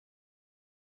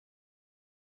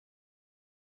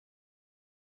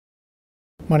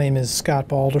My name is Scott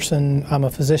Balderson. I'm a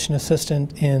physician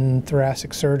assistant in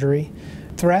thoracic surgery.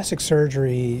 Thoracic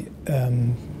surgery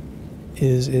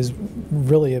is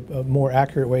really a more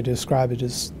accurate way to describe it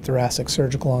is thoracic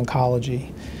surgical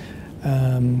oncology.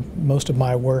 Most of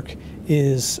my work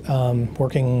is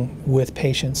working with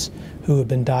patients who have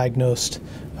been diagnosed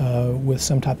with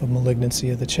some type of malignancy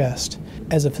of the chest.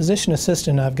 As a physician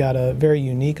assistant, I've got a very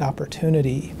unique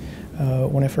opportunity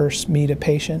when I first meet a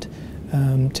patient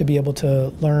to be able to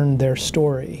learn their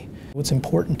story. It's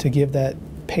important to give that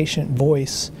patient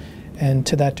voice, and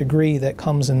to that degree that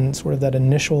comes in sort of that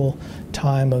initial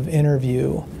time of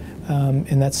interview.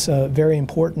 And that's a very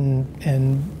important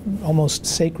and almost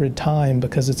sacred time,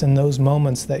 because it's in those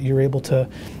moments that you're able to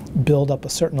build up a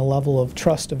certain level of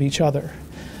trust of each other.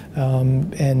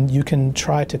 And you can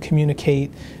try to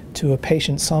communicate to a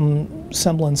patient some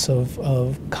semblance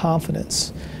of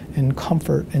confidence and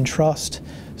comfort and trust,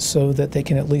 so that they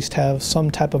can at least have some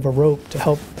type of a rope to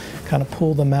help kind of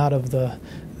pull them out of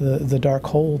the dark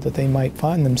hole that they might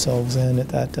find themselves in at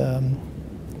that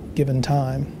given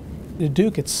time. At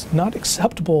Duke, it's not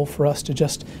acceptable for us to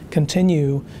just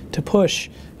continue to push,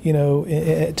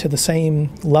 to the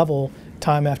same level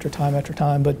time after time after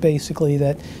time, but basically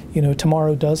that,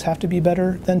 tomorrow does have to be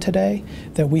better than today,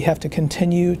 that we have to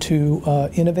continue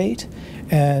to innovate,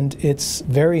 and it's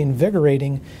very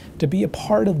invigorating to be a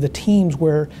part of the teams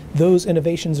where those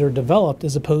innovations are developed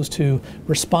as opposed to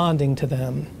responding to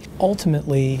them.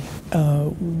 Ultimately,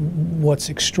 what's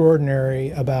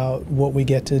extraordinary about what we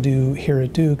get to do here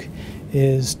at Duke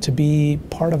is to be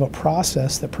part of a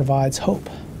process that provides hope.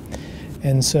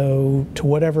 And so, to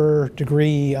whatever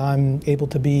degree I'm able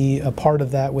to be a part of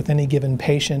that with any given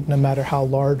patient, no matter how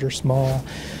large or small,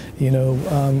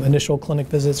 initial clinic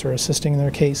visits or assisting in their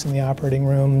case in the operating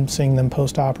room, seeing them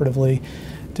post-operatively,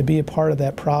 to be a part of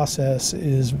that process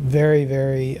is very,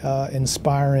 very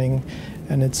inspiring,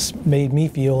 and it's made me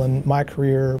feel in my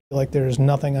career like there's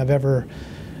nothing I've ever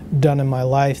done in my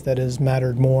life that has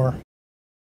mattered more.